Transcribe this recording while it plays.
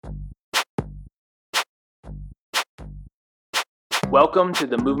Welcome to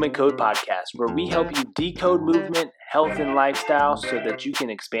the Movement Code Podcast, where we help you decode movement, health, and lifestyle so that you can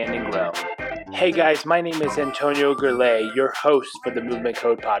expand and grow. Hey guys, my name is Antonio Gerlay, your host for the Movement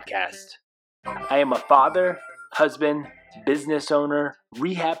Code Podcast. I am a father, husband, business owner,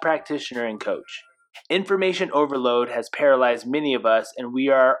 rehab practitioner, and coach. Information overload has paralyzed many of us, and we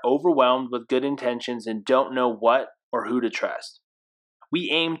are overwhelmed with good intentions and don't know what or who to trust. We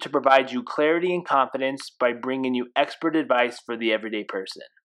aim to provide you clarity and confidence by bringing you expert advice for the everyday person.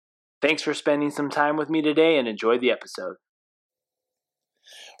 Thanks for spending some time with me today and enjoy the episode.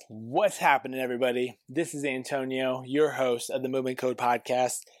 What's happening, everybody? This is Antonio, your host of the Movement Code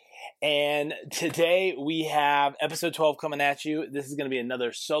Podcast. And today we have episode 12 coming at you. This is going to be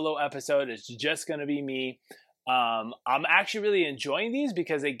another solo episode. It's just going to be me. I'm actually really enjoying these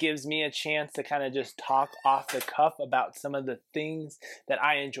because it gives me a chance to kind of just talk off the cuff about some of the things that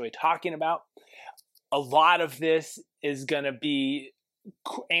I enjoy talking about. A lot of this is going to be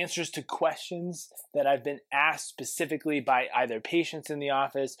answers to questions that I've been asked specifically by either patients in the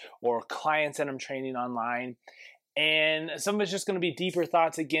office or clients that I'm training online. And some of it's just going to be deeper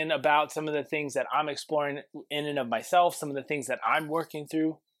thoughts again about some of the things that I'm exploring in and of myself, some of the things that I'm working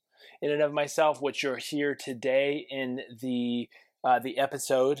through in and of myself, which you're here today in the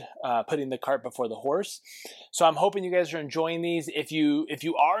episode, putting the cart before the horse. So I'm hoping you guys are enjoying these. If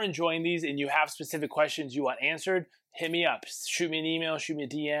you are enjoying these and you have specific questions you want answered, hit me up. Shoot me an email, shoot me a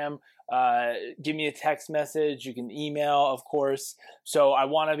DM, give me a text message. You can email, of course. So I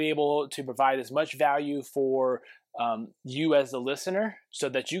want to be able to provide as much value for you as the listener so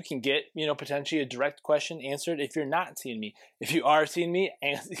that you can get, potentially a direct question answered if you're not seeing me. If you are seeing me,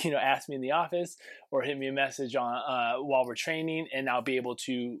 ask me in the office or hit me a message on while we're training, and I'll be able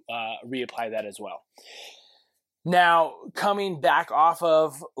to reapply that as well. Now, coming back off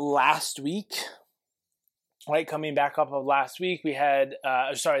of last week, we had,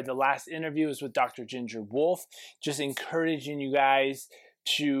 the last interview was with Dr. Ginger Wolfe, just encouraging you guys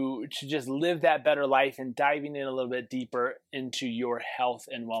to just live that better life and diving in a little bit deeper into your health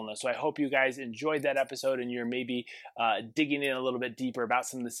and wellness. So I hope you guys enjoyed that episode and you're maybe digging in a little bit deeper about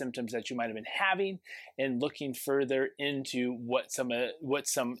some of the symptoms that you might have been having and looking further into what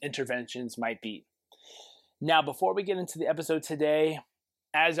some interventions might be. Now, before we get into the episode today,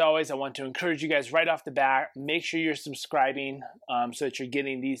 as always, I want to encourage you guys right off the bat, make sure you're subscribing so that you're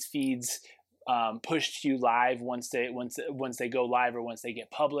getting these feeds pushed to you live once they go live or once they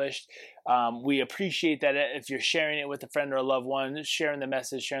get published. We appreciate that if you're sharing it with a friend or a loved one, sharing the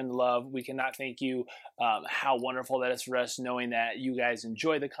message, sharing the love. We cannot thank you how wonderful that is for us, knowing that you guys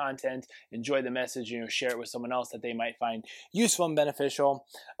enjoy the content, enjoy the message, share it with someone else that they might find useful and beneficial.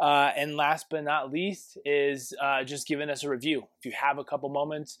 And last but not least is just giving us a review. If you have a couple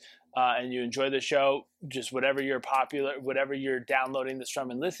moments and you enjoy the show, just whatever you're downloading this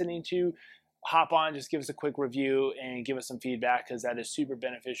from and listening to, hop on, just give us a quick review and give us some feedback, because that is super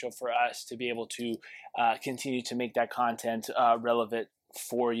beneficial for us to be able to continue to make that content relevant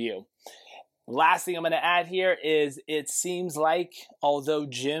for you. Last thing I'm going to add here is it seems like although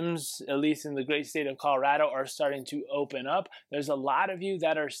gyms, at least in the great state of Colorado, are starting to open up, there's a lot of you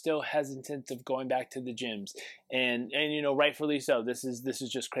that are still hesitant of going back to the gyms. And rightfully so. This is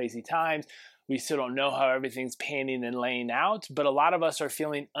just crazy times. We still don't know how everything's panning and laying out, but a lot of us are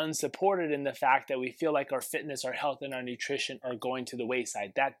feeling unsupported in the fact that we feel like our fitness, our health, and our nutrition are going to the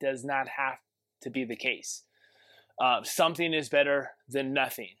wayside. That does not have to be the case. Something is better than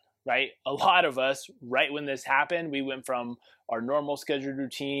nothing, right? A lot of us, right when this happened, we went from our normal scheduled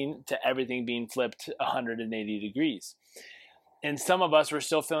routine to everything being flipped 180 degrees. And some of us were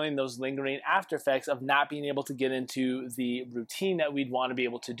still feeling those lingering after effects of not being able to get into the routine that we'd want to be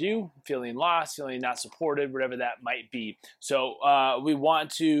able to do, feeling lost, feeling not supported, whatever that might be. So we want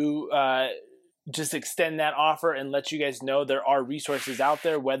to just extend that offer and let you guys know there are resources out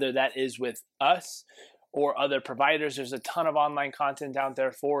there, whether that is with us or other providers. There's a ton of online content out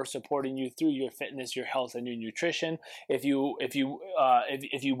there for supporting you through your fitness, your health, and your nutrition. If you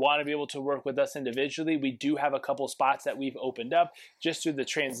want to be able to work with us individually, we do have a couple spots that we've opened up just through the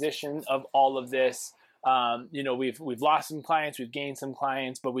transition of all of this. We've lost some clients, we've gained some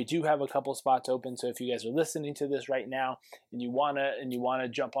clients, but we do have a couple spots open. So if you guys are listening to this right now and you wanna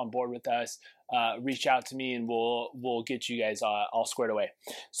jump on board with us, reach out to me and we'll get you guys all squared away.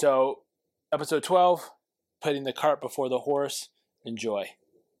 So episode 12. Putting the cart before the horse. Enjoy.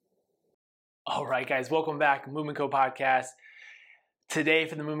 All right, guys, welcome back. Movement Code Podcast. Today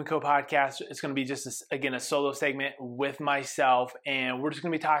for the Movement Code Podcast, it's going to be just, a solo segment with myself, and we're just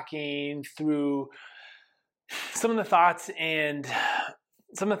going to be talking through some of the thoughts and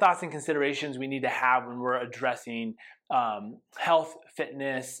some of the thoughts and considerations we need to have when we're addressing health,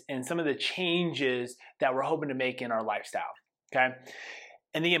 fitness, and some of the changes that we're hoping to make in our lifestyle. Okay.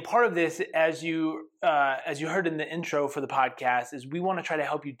 And again, part of this, as you heard in the intro for the podcast, is we want to try to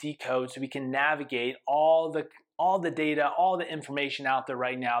help you decode so we can navigate all the data, all the information out there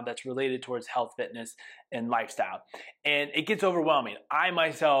right now that's related towards health, fitness, and lifestyle. And it gets overwhelming. I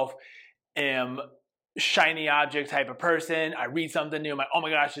myself am shiny object type of person. I read something new, I'm like, oh my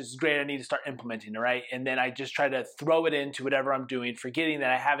gosh, this is great, I need to start implementing it, right? And then I just try to throw it into whatever I'm doing, forgetting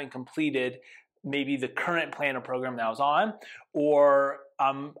that I haven't completed maybe the current plan or program that I was on, or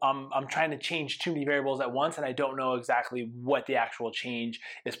I'm trying to change too many variables at once and I don't know exactly what the actual change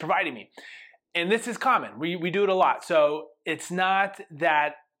is providing me. And this is common. We do it a lot. So it's not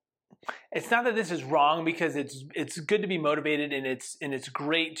that this is wrong, because it's good to be motivated and it's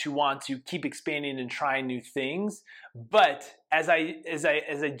great to want to keep expanding and trying new things. But as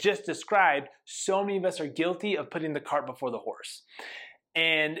I just described, so many of us are guilty of putting the cart before the horse.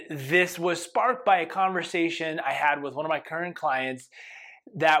 And this was sparked by a conversation I had with one of my current clients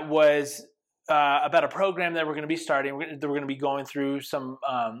that was about a program that we're going to be starting. We're going to be going through some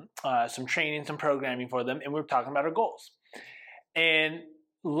training, some programming for them, and we were talking about our goals. And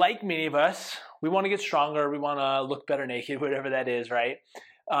like many of us, we want to get stronger, we want to look better naked, whatever that is, right?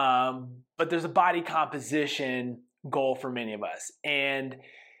 But there's a body composition goal for many of us. And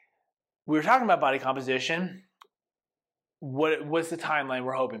we were talking about body composition. What's the timeline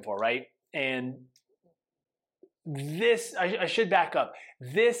we're hoping for, right? And this, I should back up.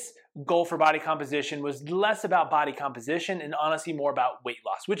 This goal for body composition was less about body composition and honestly more about weight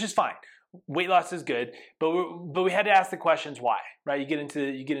loss, which is fine. Weight loss is good, but we had to ask the questions why, right? You get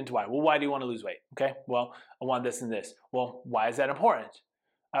into why. Well, why do you want to lose weight? Okay, well, I want this and this. Well, why is that important?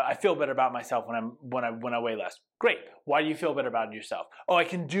 I feel better about myself when I weigh less. Great. Why do you feel better about yourself? Oh, I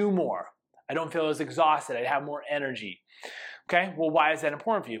can do more. I don't feel as exhausted. I have more energy. Okay, well, why is that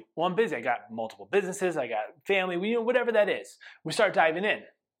important for you? Well, I'm busy. I got multiple businesses. I got family. Whatever that is. We start diving in,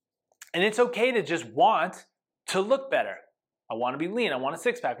 and it's okay to just want to look better. I want to be lean, I want a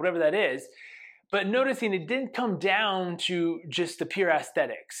six-pack, whatever that is. But noticing it didn't come down to just the pure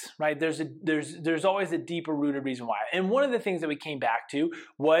aesthetics, right? There's always a deeper rooted reason why. And one of the things that we came back to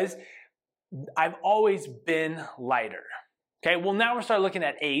was I've always been lighter. Okay, well, now we're starting looking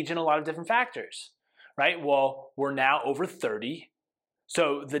at age and a lot of different factors, right? Well, we're now over 30.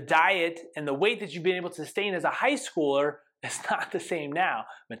 So the diet and the weight that you've been able to sustain as a high schooler, it's not the same now.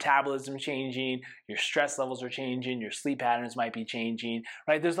 Metabolism changing, your stress levels are changing, your sleep patterns might be changing,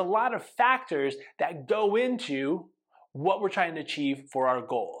 right? There's a lot of factors that go into what we're trying to achieve for our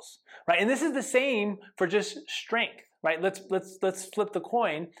goals, right? And this is the same for just strength, right? Let's flip the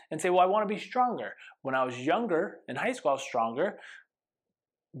coin and say, well, I want to be stronger. When I was younger in high school, I was stronger,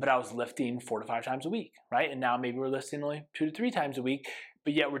 but I was lifting 4 to 5 times a week, right? And now maybe we're lifting only 2 to 3 times a week,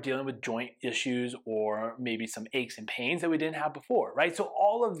 but yet we're dealing with joint issues or maybe some aches and pains that we didn't have before, right? So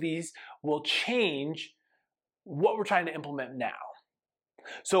all of these will change what we're trying to implement now.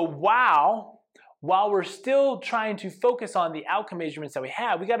 So while we're still trying to focus on the outcome measurements that we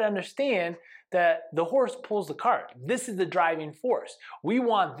have, we got to understand that the horse pulls the cart. This is the driving force. We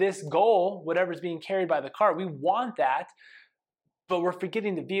want this goal, whatever's being carried by the cart, we want that, but we're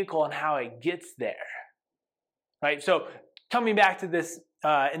forgetting the vehicle and how it gets there, right? So coming back to this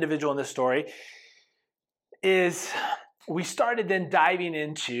individual in this story, is we started then diving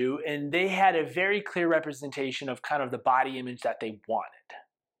into, and they had a very clear representation of kind of the body image that they wanted,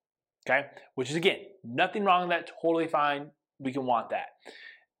 okay? Which is, again, nothing wrong with that, totally fine. We can want that.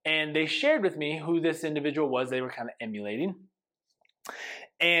 And they shared with me who this individual was they were kind of emulating.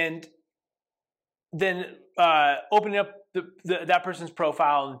 And then opening up that person's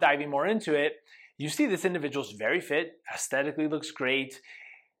profile and diving more into it, you see this individual's very fit, aesthetically looks great,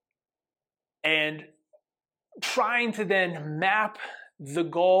 and trying to then map the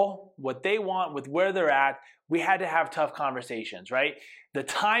goal, what they want with where they're at, we had to have tough conversations, right? The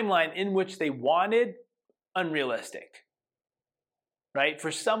timeline in which they wanted, unrealistic, right?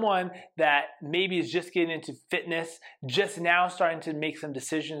 For someone that maybe is just getting into fitness, just now starting to make some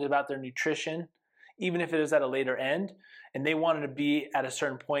decisions about their nutrition, even if it is at a later end, and they wanted to be at a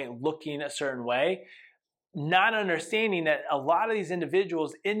certain point looking a certain way, not understanding that a lot of these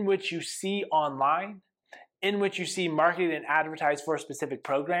individuals in which you see online, in which you see marketed and advertised for specific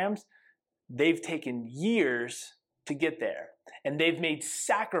programs, they've taken years to get there, and they've made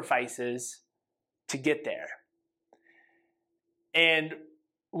sacrifices to get there. And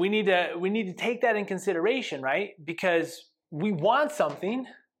we need to take that in consideration, right? Because we want something,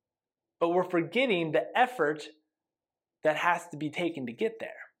 but we're forgetting the effort that has to be taken to get there.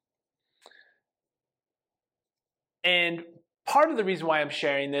 And part of the reason why I'm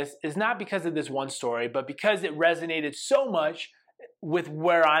sharing this is not because of this one story, but because it resonated so much with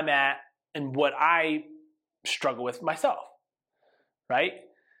where I'm at and what I struggle with myself, right?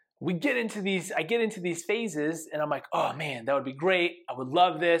 I get into these phases and I'm like, oh man, that would be great. I would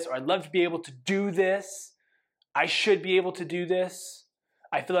love this, or I'd love to be able to do this. I should be able to do this.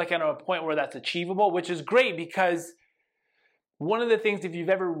 I feel like I'm at a point where that's achievable, which is great, because one of the things, if you've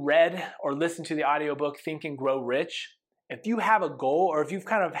ever read or listened to the audiobook Think and Grow Rich, if you have a goal, or if you've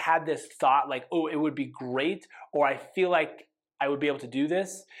kind of had this thought like, oh, it would be great, or I feel like I would be able to do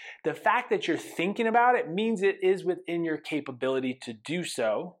this, the fact that you're thinking about it means it is within your capability to do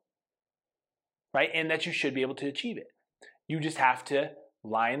so, right? And that you should be able to achieve it. You just have to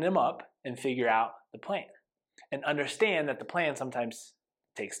line them up and figure out the plan, and understand that the plan sometimes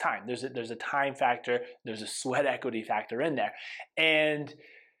takes time. There's a time factor, there's a sweat equity factor in there. And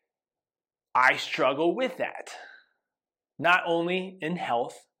I struggle with that. Not only in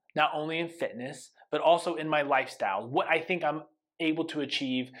health, not only in fitness, but also in my lifestyle, what I think I'm able to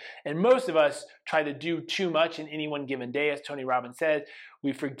achieve. And most of us try to do too much in any one given day. As Tony Robbins said,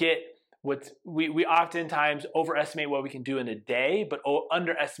 we forget we oftentimes overestimate what we can do in a day, but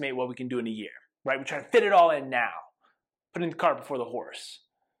underestimate what we can do in a year, right? We try to fit it all in now, putting the cart before the horse.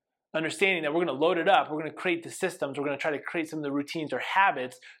 Understanding that we're going to load it up, we're going to create the systems, we're going to try to create some of the routines or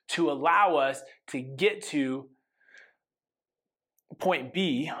habits to allow us to get to point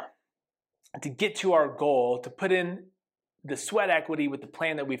B, to get to our goal, to put in the sweat equity with the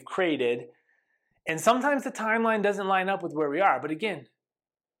plan that we've created. And sometimes the timeline doesn't line up with where we are. But again,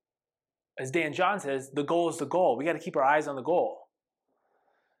 as Dan John says, the goal is the goal. We got to keep our eyes on the goal.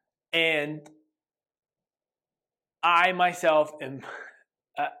 And I myself am,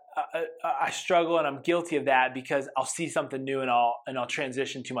 I struggle, and I'm guilty of that, because I'll see something new and I'll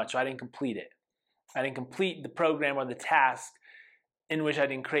transition too much. So I didn't complete it. I didn't complete the program or the task in which I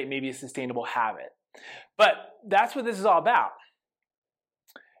didn't create maybe a sustainable habit. But that's what this is all about.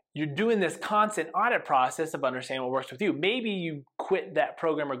 You're doing this constant audit process of understanding what works with you. Maybe you quit that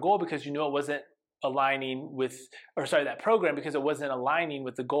program or goal because you knew it wasn't aligning with, that program because it wasn't aligning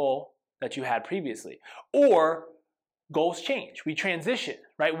with the goal that you had previously. Or goals change. We transition,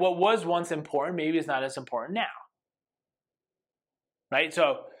 right? What was once important maybe is not as important now, right?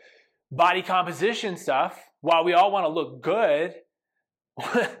 So body composition stuff, while we all want to look good,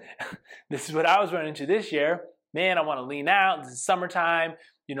 this is what I was running into this year. Man, I want to lean out. This is summertime.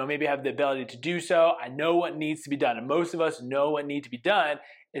 Maybe I have the ability to do so. I know what needs to be done. And most of us know what needs to be done.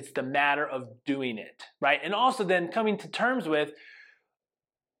 It's the matter of doing it, right? And also then coming to terms with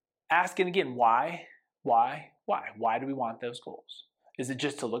asking again, why? Why do we want those goals? Is it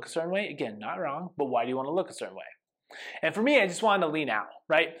just to look a certain way? Again, not wrong, but why do you want to look a certain way? And for me, I just wanted to lean out,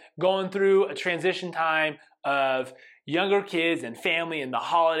 right? Going through a transition time of younger kids and family and the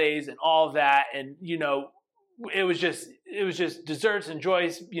holidays and all of that. And, it was just desserts and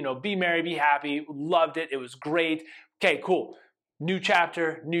joys, be merry, be happy. Loved it. It was great. Okay, cool. New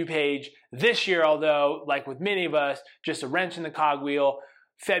chapter, new page. This year, although, like with many of us, just a wrench in the cogwheel.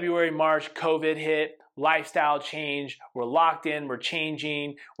 February, March, COVID hit, lifestyle change. We're locked in, we're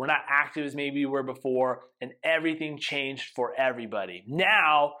changing. We're not active as maybe we were before, and everything changed for everybody.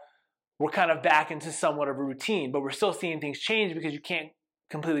 Now, we're kind of back into somewhat of a routine, but we're still seeing things change because you can't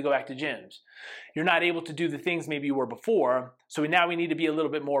completely go back to gyms. You're not able to do the things maybe you were before, so now we need to be a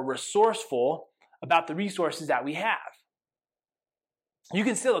little bit more resourceful about the resources that we have. You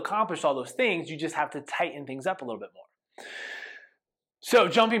can still accomplish all those things, you just have to tighten things up a little bit more. So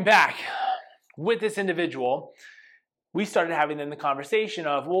jumping back, with this individual, we started having then the conversation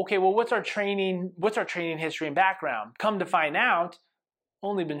of, what's our training history and background? Come to find out,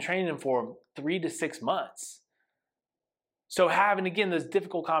 only been training for 3 to 6 months. So having, again, those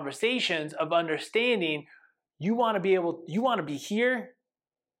difficult conversations of understanding you want to be here,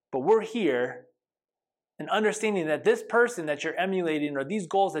 but we're here, and understanding that this person that you're emulating or these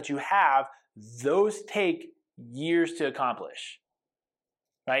goals that you have, those take years to accomplish,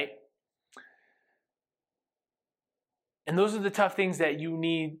 right? And those are the tough things that you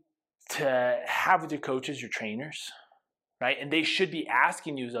need to have with your coaches, your trainers, right? And they should be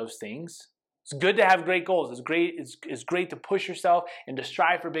asking you those things. It's good to have great goals. It's great to push yourself and to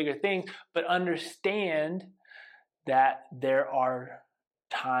strive for bigger things, but understand that there are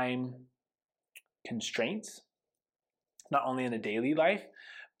time constraints, not only in a daily life,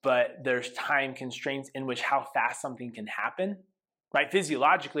 but there's time constraints in which how fast something can happen, right?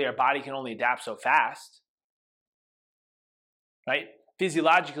 Physiologically, our body can only adapt so fast, right?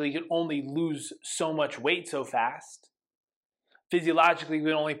 Physiologically, you can only lose so much weight so fast. physiologically, we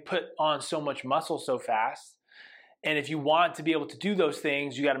can only put on so much muscle so fast. And if you want to be able to do those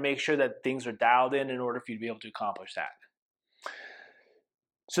things, you got to make sure that things are dialed in order for you to be able to accomplish that.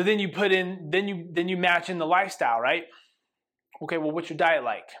 So then you put in, then you match in the lifestyle, right? Okay, well, what's your diet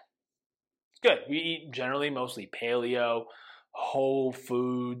like? It's good. We eat generally mostly paleo, whole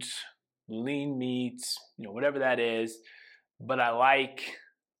foods, lean meats, whatever that is. But I like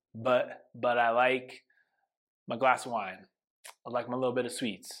my glass of wine. I like my little bit of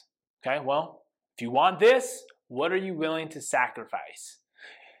sweets. Okay, well, if you want this, what are you willing to sacrifice?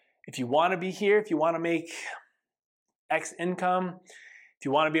 If you want to be here, if you want to make X income, if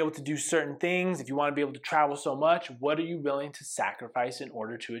you want to be able to do certain things, if you want to be able to travel so much, what are you willing to sacrifice in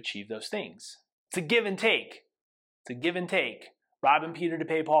order to achieve those things? It's a give and take. It's a give and take. Robbing Peter to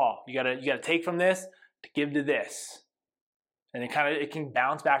pay Paul. You gotta take from this to give to this. And it can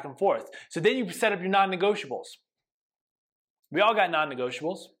bounce back and forth. So then you set up your non-negotiables. We all got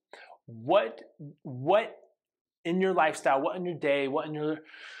non-negotiables. What in your lifestyle, what in your day, what in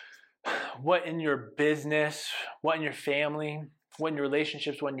your business, what in your family, what in your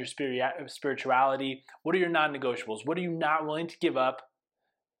relationships, what in your spirituality, what are your non-negotiables? What are you not willing to give up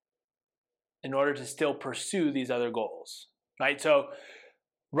in order to still pursue these other goals, right? So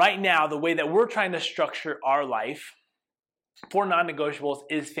right now, the way that we're trying to structure our life for non-negotiables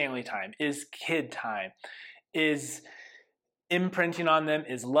is family time, is kid time, is imprinting on them,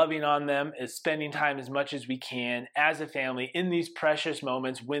 is loving on them, is spending time as much as we can as a family in these precious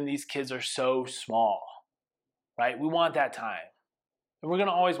moments when these kids are so small, right? We want that time. And we're going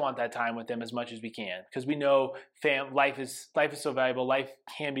to always want that time with them as much as we can because we know life is so valuable. Life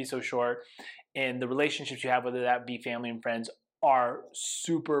can be so short. And the relationships you have, whether that be family and friends, are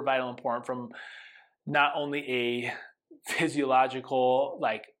super vital and important from not only a physiological,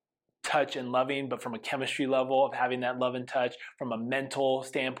 touch and loving, but from a chemistry level of having that love and touch, from a mental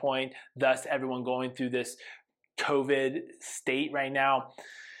standpoint, thus everyone going through this COVID state right now.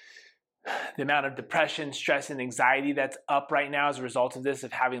 The amount of depression, stress, and anxiety that's up right now as a result of this,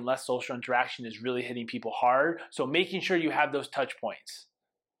 of having less social interaction, is really hitting people hard. So making sure you have those touch points.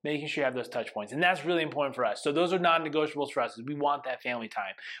 And that's really important for us. So those are non-negotiables for us. We want that family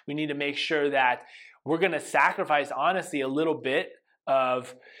time. We need to make sure that we're going to sacrifice, honestly, a little bit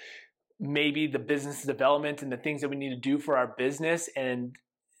of maybe the business development and the things that we need to do for our business, and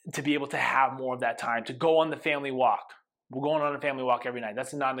to be able to have more of that time to go on the family walk. We're going on a family walk every night.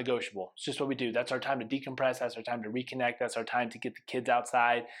 That's a non-negotiable. It's just what we do. That's our time to decompress. That's our time to reconnect. That's our time to get the kids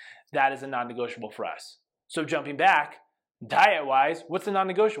outside. That is a non-negotiable for us. So jumping back, diet-wise, what's a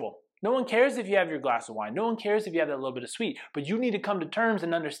non-negotiable? No one cares if you have your glass of wine. No one cares if you have that little bit of sweet. But you need to come to terms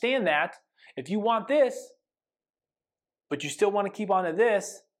and understand that if you want this, but you still want to keep on to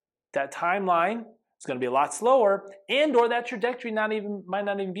this, that timeline is going to be a lot slower, and or that trajectory might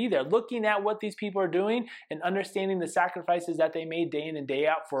not even be there. Looking at what these people are doing and understanding the sacrifices that they made day in and day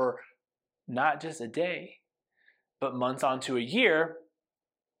out for not just a day, but months onto a year,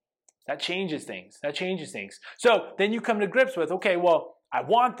 that changes things. So then you come to grips with, okay, well, I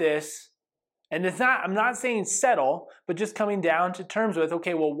want this, and I'm not saying settle, but just coming down to terms with,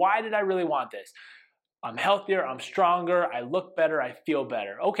 okay, well, why did I really want this? I'm healthier, I'm stronger, I look better, I feel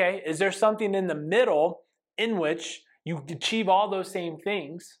better. Okay, is there something in the middle in which you achieve all those same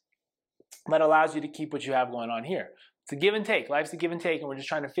things that allows you to keep what you have going on here? It's a give and take. Life's a give and take, and we're just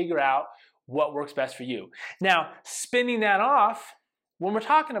trying to figure out what works best for you. Now, spinning that off, when we're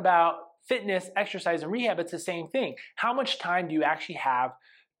talking about fitness, exercise, and rehab, it's the same thing. How much time do you actually have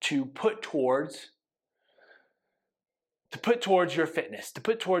to put towards your fitness, to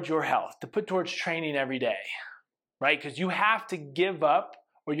put towards your health, to put towards training every day, right? Because you have to give up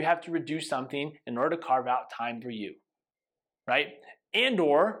or you have to reduce something in order to carve out time for you, right? And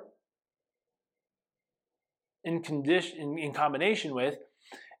or in combination with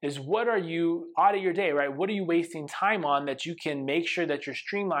is what are you out of your day, right? What are you wasting time on that you can make sure that you're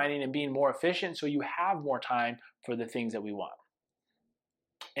streamlining and being more efficient so you have more time for the things that we want?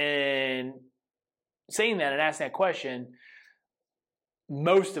 And saying that and asking that question,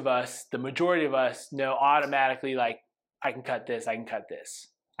 most of us, the majority of us, know automatically, I can cut this, I can cut this,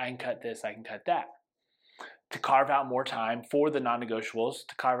 I can cut this, I can cut that. To carve out more time for the non-negotiables,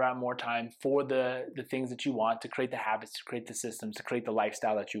 to carve out more time for the things that you want, to create the habits, to create the systems, to create the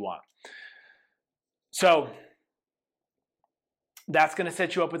lifestyle that you want. So that's going to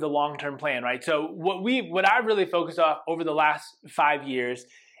set you up with a long-term plan, right? So what I really focused on over the last 5 years,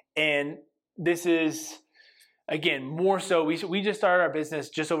 and this is again, more so, we just started our business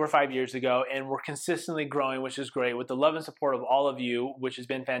just over 5 years ago, and we're consistently growing, which is great, with the love and support of all of you, which has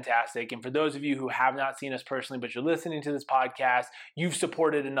been fantastic. And for those of you who have not seen us personally, but you're listening to this podcast, you've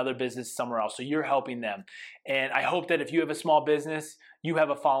supported another business somewhere else, so you're helping them. And I hope that if you have a small business, you have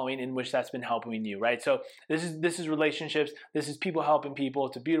a following in which that's been helping you, right? So this is relationships. This is people helping people.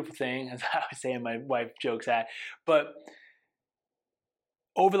 It's a beautiful thing, as I was saying, my wife jokes at. But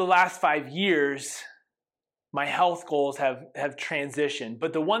over the last 5 years, my health goals have transitioned.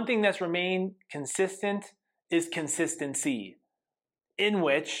 But the one thing that's remained consistent is consistency, in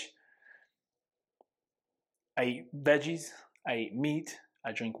which I eat veggies, I eat meat,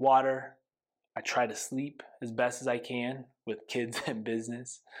 I drink water, I try to sleep as best as I can with kids and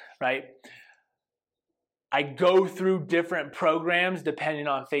business, right? I go through different programs depending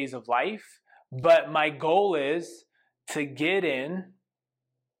on phase of life, but my goal is to get in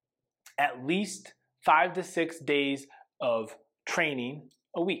at least 5 to 6 days of training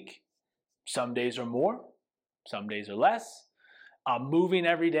a week. Some days are more, some days are less. I'm moving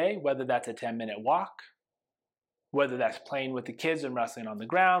every day, whether that's a 10-minute walk, whether that's playing with the kids and wrestling on the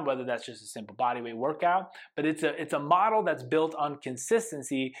ground, whether that's just a simple bodyweight workout. But it's a model that's built on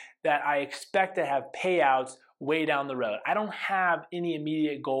consistency that I expect to have payouts way down the road. I don't have any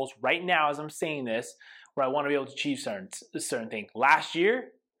immediate goals right now as I'm saying this where I want to be able to achieve certain things. Last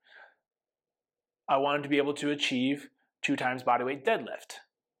year, I wanted to be able to achieve 2 times bodyweight deadlift,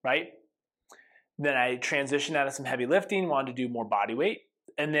 right? Then I transitioned out of some heavy lifting, wanted to do more bodyweight.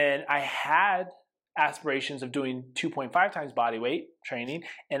 And then I had aspirations of doing 2.5 times bodyweight training.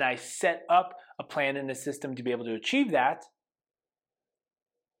 And I set up a plan and a system to be able to achieve that.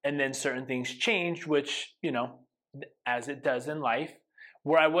 And then certain things changed, which, as it does in life,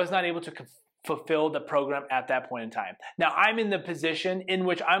 where I was not able to fulfill the program at that point in time. Now I'm in the position in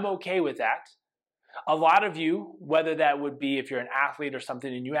which I'm okay with that. A lot of you, whether that would be if you're an athlete or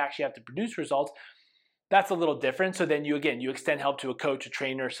something and you actually have to produce results, that's a little different. So then you extend help to a coach, a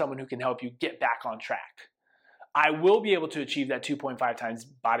trainer, someone who can help you get back on track. I will be able to achieve that 2.5 times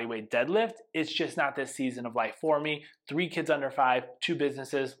bodyweight deadlift. It's just not this season of life for me. 3 kids under 5, 2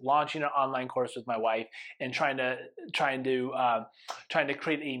 businesses, launching an online course with my wife, and trying to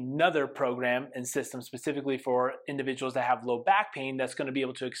create another program and system specifically for individuals that have low back pain that's going to be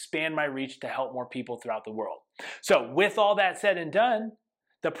able to expand my reach to help more people throughout the world. So with all that said and done,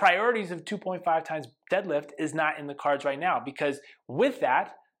 the priorities of 2.5 times deadlift is not in the cards right now, because with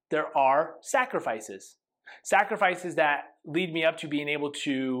that, there are sacrifices. Sacrifices that lead me up to being able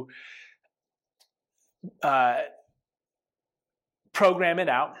to program it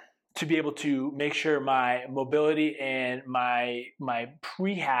out, to be able to make sure my mobility and my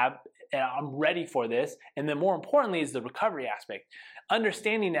prehab, I'm ready for this. And then more importantly is the recovery aspect.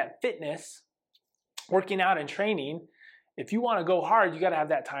 Understanding that fitness, working out and training, if you want to go hard, you got to have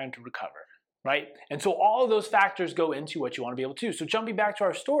that time to recover. Right? And so all of those factors go into what you want to be able to do. So jumping back to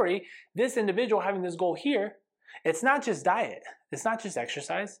our story, this individual having this goal here, it's not just diet. It's not just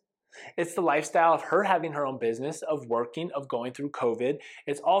exercise. It's the lifestyle of her having her own business, of working, of going through COVID.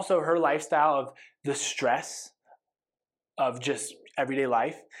 It's also her lifestyle of the stress of just everyday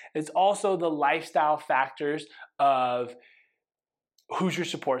life. It's also the lifestyle factors of who's your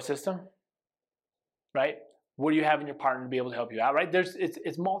support system, right? What do you have in your partner to be able to help you out, right?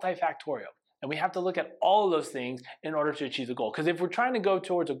 It's multifactorial. And we have to look at all of those things in order to achieve the goal. Because if we're trying to go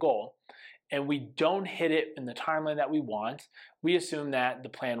towards a goal and we don't hit it in the timeline that we want, we assume that the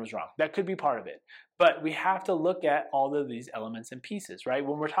plan was wrong. That could be part of it. But we have to look at all of these elements and pieces, right?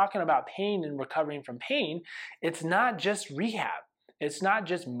 When we're talking about pain and recovering from pain, it's not just rehab. It's not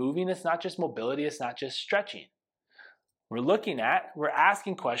just moving. It's not just mobility. It's not just stretching. We're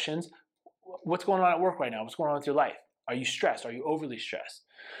asking questions. What's going on at work right now? What's going on with your life? Are you stressed? Are you overly stressed?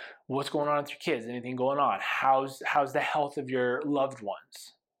 What's going on with your kids? Anything going on? How's the health of your loved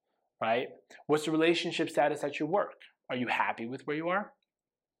ones, right? What's the relationship status at your work? Are you happy with where you are?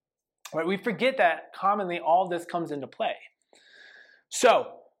 Right? We forget that commonly all this comes into play. So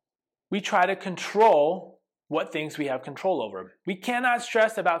we try to control what things we have control over. We cannot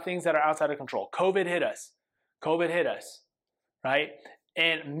stress about things that are outside of control. COVID hit us, right?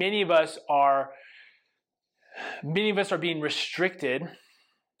 And many of us are being restricted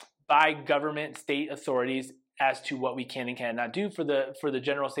by government, state authorities as to what we can and cannot do for the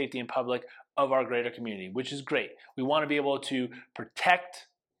general safety and public of our greater community, which is great. We want to be able to protect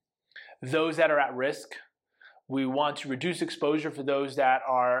those that are at risk. We want to reduce exposure for those that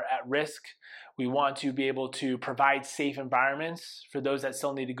are at risk. We want to be able to provide safe environments for those that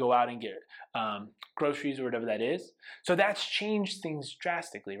still need to go out and get groceries or whatever that is. So that's changed things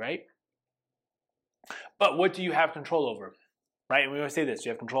drastically, right? But what do you have control over? Right? And we always say this, you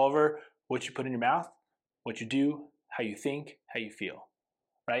have control over what you put in your mouth, what you do, how you think, how you feel,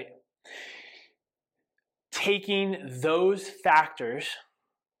 right? Taking those factors,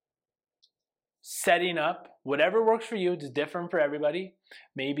 setting up whatever works for you, it's different for everybody.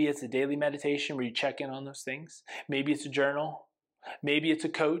 Maybe it's a daily meditation where you check in on those things. Maybe it's a journal. Maybe it's a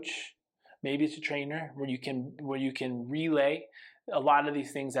coach. Maybe it's a trainer where you can relay a lot of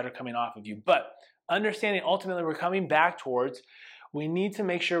these things that are coming off of you. But understanding ultimately we're coming back towards, we need to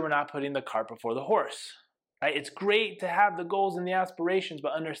make sure we're not putting the cart before the horse. Right? It's great to have the goals and the aspirations,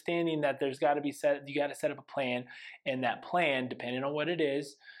 but understanding that you got to set up a plan, and that plan, depending on what it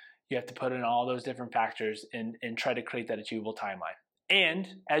is, you have to put in all those different factors and try to create that achievable timeline. And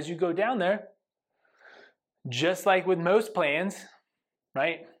as you go down there, just like with most plans,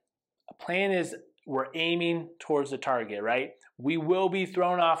 right? A plan is we're aiming towards the target, right? We will be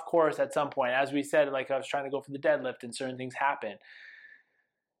thrown off course at some point. As we said, like I was trying to go for the deadlift and certain things happen.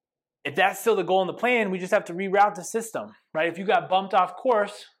 If that's still the goal in the plan, we just have to reroute the system, right? If you got bumped off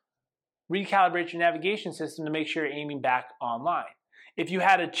course, recalibrate your navigation system to make sure you're aiming back online. If you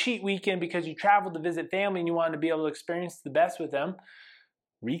had a cheat weekend because you traveled to visit family and you wanted to be able to experience the best with them,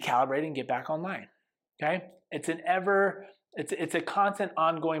 recalibrate and get back online, okay? It's a constant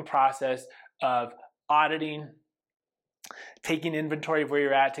ongoing process of auditing, taking inventory of where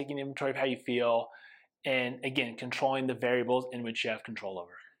you're at, taking inventory of how you feel, and again, controlling the variables in which you have control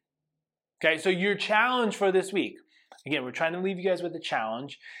over. Okay, so your challenge for this week, again, we're trying to leave you guys with a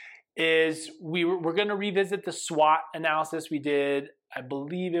challenge, is we're going to revisit the SWOT analysis we did. I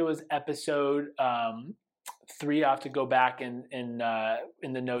believe it was episode 3. I have to go back in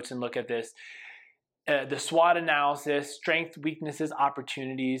the notes and look at this. The SWOT analysis, strengths, weaknesses,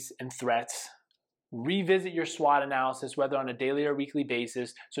 opportunities, and threats. Revisit your SWOT analysis, whether on a daily or weekly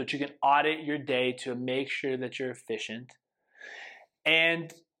basis, so that you can audit your day to make sure that you're efficient.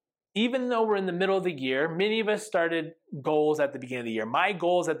 And even though we're in the middle of the year, many of us started goals at the beginning of the year. My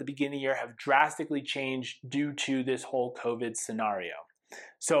goals at the beginning of the year have drastically changed due to this whole COVID scenario.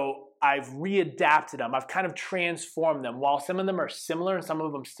 So I've readapted them. I've kind of transformed them. While some of them are similar and some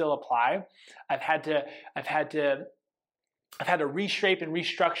of them still apply, I've had to reshape and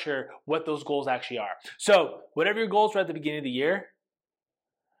restructure what those goals actually are. So whatever your goals were at the beginning of the year,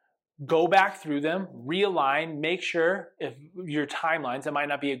 go back through them, realign, make sure if your timelines, it might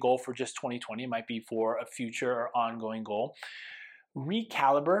not be a goal for just 2020, it might be for a future or ongoing goal.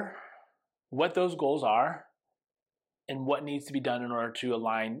 Recalibrate what those goals are and what needs to be done in order to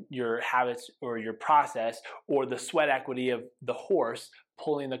align your habits or your process or the sweat equity of the horse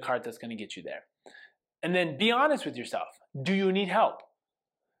pulling the cart that's going to get you there. And then be honest with yourself. Do you need help?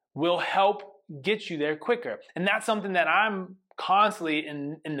 Will help get you there quicker? And that's something that I'm constantly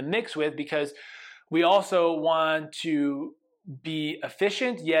in the mix with, because we also want to be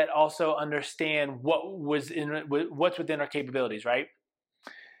efficient yet also understand what's within our capabilities, right?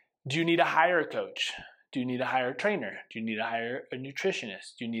 Do you need to hire a coach? Do you need to hire a trainer? Do you need to hire a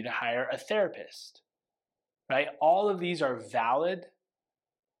nutritionist? Do you need to hire a therapist? Right? All of these are valid,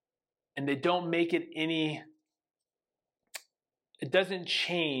 and they don't make it it doesn't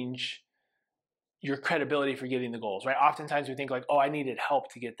change your credibility for getting the goals, right? Oftentimes we think like, oh, I needed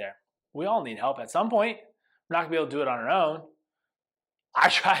help to get there. We all need help at some point. We're not gonna be able to do it on our own. I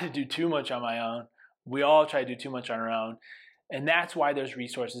try to do too much on my own. We all try to do too much on our own. And that's why there's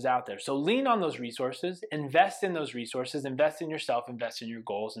resources out there. So lean on those resources, invest in those resources, invest in yourself, invest in your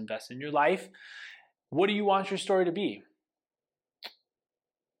goals, invest in your life. What do you want your story to be?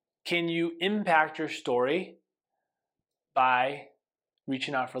 Can you impact your story by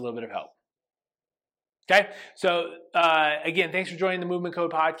reaching out for a little bit of help? Okay, so again, thanks for joining the Movement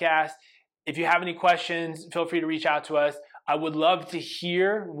Code podcast. If you have any questions, feel free to reach out to us. I would love to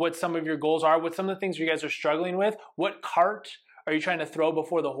hear what some of your goals are, what some of the things you guys are struggling with. What cart are you trying to throw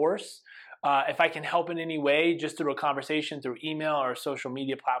before the horse? If I can help in any way, just through a conversation, through email or social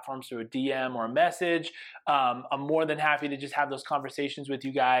media platforms, through a DM or a message, I'm more than happy to just have those conversations with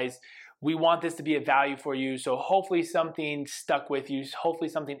you guys. We want this to be a value for you. So hopefully something stuck with you. Hopefully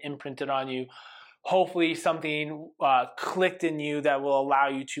something imprinted on you. Hopefully something clicked in you that will allow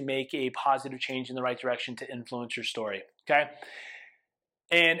you to make a positive change in the right direction to influence your story, okay?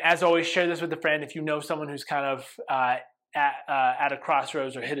 And as always, share this with a friend. If you know someone who's kind of at a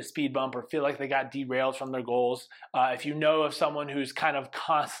crossroads or hit a speed bump or feel like they got derailed from their goals, if you know of someone who's kind of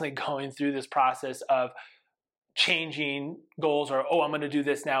constantly going through this process of changing goals, or, oh, I'm going to do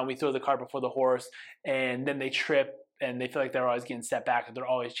this now, and we throw the cart before the horse, and then they trip and they feel like they're always getting set back and they're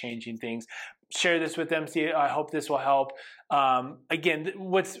always changing things, share this with them. I hope this will help. Again,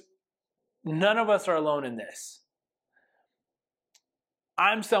 what's none of us are alone in this.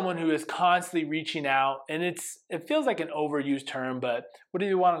 I'm someone who is constantly reaching out, and it feels like an overused term, but what do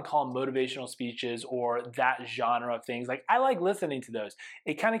you want to call motivational speeches or that genre of things? Like, I like listening to those.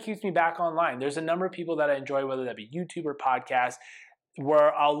 It kind of keeps me back online. There's a number of people that I enjoy, whether that be YouTube or podcast,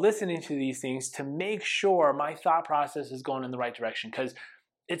 where I'll listen into these things to make sure my thought process is going in the right direction, because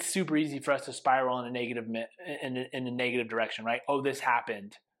it's super easy for us to spiral in a negative direction, right? Oh, this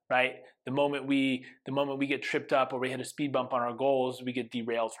happened. Right? The moment we get tripped up or we hit a speed bump on our goals, we get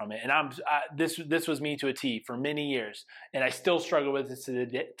derailed from it. And this was me to a T for many years, and I still struggle with this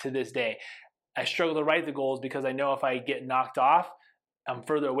to this day. I struggle to write the goals because I know if I get knocked off, I'm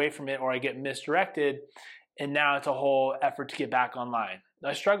further away from it, or I get misdirected, and now it's a whole effort to get back online.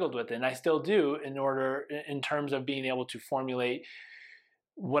 I struggled with it, and I still do in terms of being able to formulate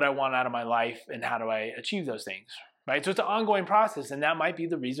what I want out of my life and how do I achieve those things. Right? So it's an ongoing process, and that might be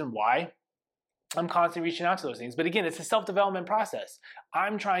the reason why I'm constantly reaching out to those things. But again, it's a self-development process.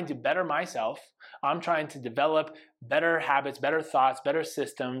 I'm trying to better myself. I'm trying to develop better habits, better thoughts, better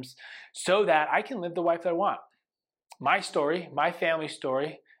systems, so that I can live the life that I want. My story, my family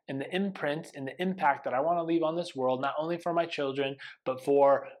story, and the imprint and the impact that I want to leave on this world, not only for my children, but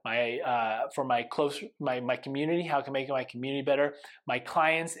for my community, how I can make my community better, my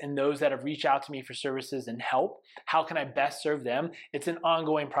clients and those that have reached out to me for services and help, how can I best serve them? It's an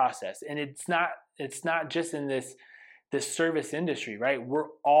ongoing process, and it's not just in this service industry, right? We're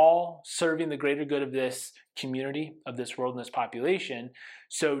all serving the greater good of this community, of this world, and this population.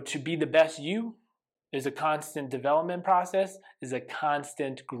 So to be the best you is a constant development process, is a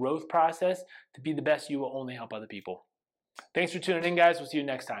constant growth process. To be the best you will only help other people. Thanks for tuning in, guys. We'll see you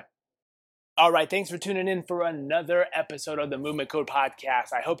next time. All right, thanks for tuning in for another episode of the Movement Code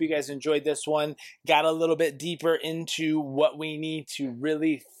Podcast. I hope you guys enjoyed this one, got a little bit deeper into what we need to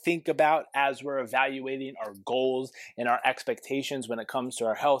really think about as we're evaluating our goals and our expectations when it comes to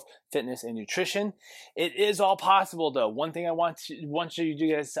our health, fitness, and nutrition. It is all possible, though. One thing I want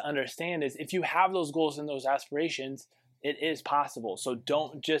you guys to understand is if you have those goals and those aspirations, it is possible. So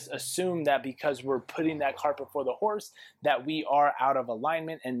don't just assume that because we're putting that cart before the horse that we are out of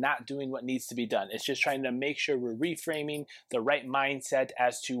alignment and not doing what needs to be done. It's just trying to make sure we're reframing the right mindset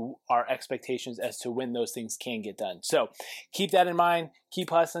as to our expectations as to when those things can get done. So keep that in mind. Keep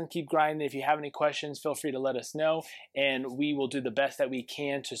hustling, keep grinding. If you have any questions, feel free to let us know, and we will do the best that we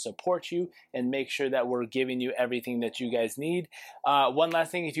can to support you and make sure that we're giving you everything that you guys need. One last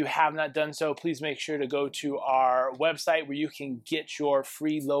thing, if you have not done so, please make sure to go to our website where you can get your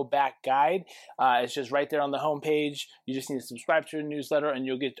free low back guide. It's just right there on the homepage. You just need to subscribe to the newsletter, and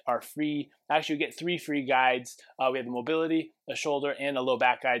you'll get our you get 3 free guides. We have the mobility, a shoulder, and a low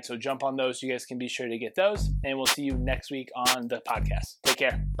back guide. So jump on those. You guys can be sure to get those. And we'll see you next week on the podcast. Take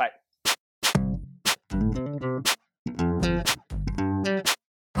care. Bye.